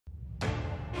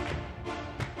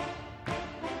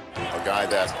a guy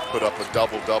that put up a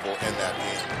double-double in that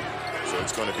game. So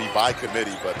it's going to be by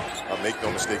committee, but make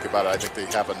no mistake about it, I think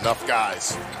they have enough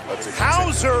guys.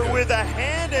 Hauser with a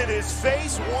hand in his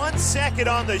face, 1 second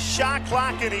on the shot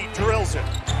clock, and he drills it.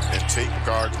 And take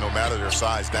guards, no matter their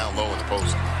size, down low in the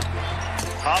post.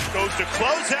 Huff goes to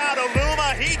close out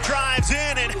Aluma. He drives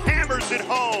in and hammers it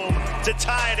home to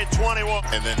tie it at 21.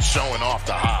 And then showing off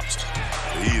the hops.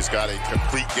 He's got a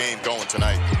complete game going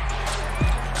tonight.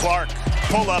 Clark,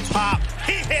 pull-up pop.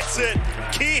 He hits it.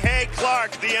 Keve Clark,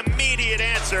 the immediate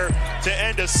answer to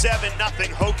end a 7-0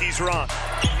 Hokies run.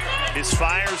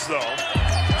 Misfires, though.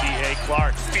 Keve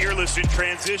Clark, fearless in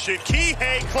transition.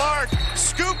 Keve Clark,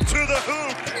 scoop to the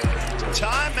hoop.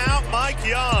 Timeout, Mike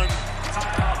Young.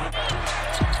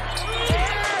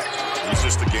 He's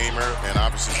just a gamer, and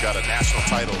obviously he's got a national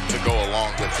title to go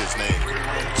along with his name.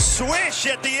 Swish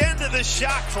at the end of the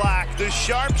shot clock. The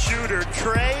sharpshooter,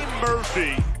 Trey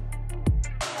Murphy.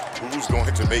 Who's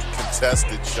going to make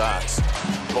contested shots?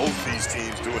 Both these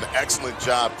teams do an excellent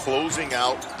job closing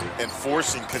out and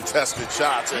forcing contested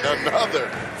shots. And another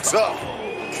tough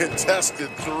contested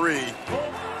three.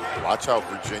 Watch how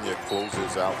Virginia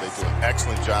closes out. They do an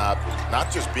excellent job,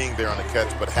 not just being there on the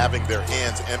catch, but having their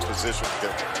hands in position.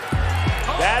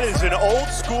 That is an old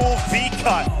school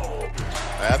V-cut.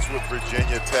 That's what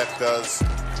Virginia Tech does.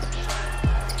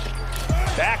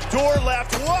 Backdoor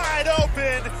left, wide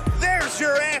open. There's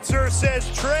your answer, says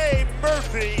Trey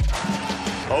Murphy.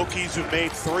 Hokies have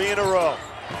made 3 in a row.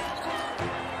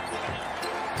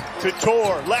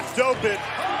 Cattoor left open.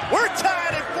 We're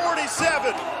tied at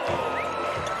 47.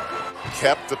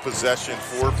 Kept the possession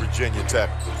for Virginia Tech.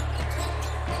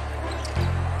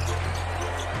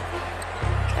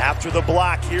 After the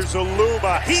block, here's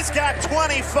Aluma. He's got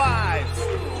 25.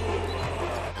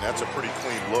 And that's a pretty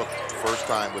clean look. First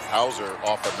time with Hauser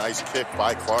off a nice kick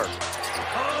by Clark.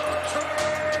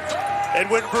 And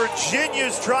when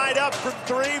Virginia's dried up from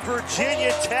 3,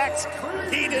 Virginia Tech's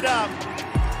heated up.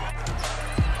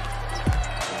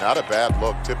 Not a bad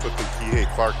look. Typically, Keve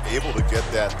Clark able to get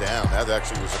that down. That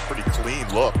actually was a pretty clean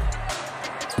look.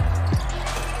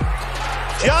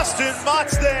 Justin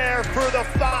Mutz there for the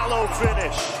follow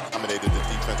finish. Dominated the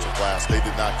defensive glass. They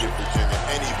did not give Virginia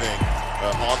anything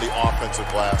on the offensive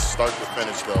glass. Start to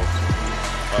finish, though.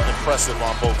 Impressive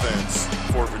on both ends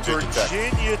for Virginia Tech.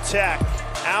 Virginia Tech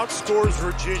outscores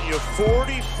Virginia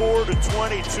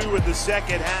 44-22 in the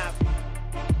second half.